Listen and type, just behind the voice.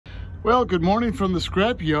Well, good morning from the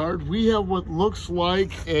scrapyard. We have what looks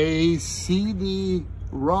like a CD-ROM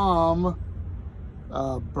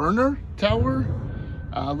burner tower.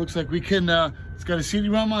 Looks like we can, it's got a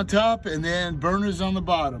CD-ROM on top and then burners on the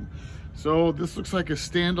bottom. So this looks like a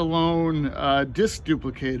standalone disk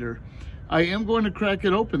duplicator. I am going to crack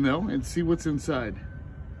it open though and see what's inside.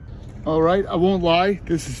 All right, I won't lie,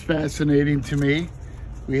 this is fascinating to me.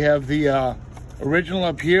 We have the original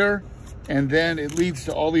up here, and then it leads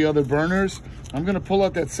to all the other burners. I'm gonna pull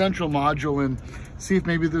out that central module and see if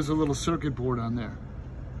maybe there's a little circuit board on there.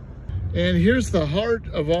 And here's the heart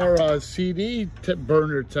of our CD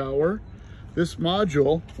burner tower. This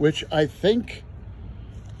module, which I think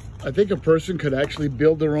a person could actually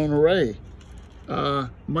build their own array.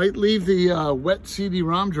 Might leave the wet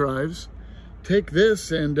CD-ROM drives, take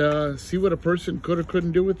this and see what a person could or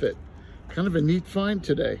couldn't do with it. Kind of a neat find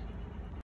today.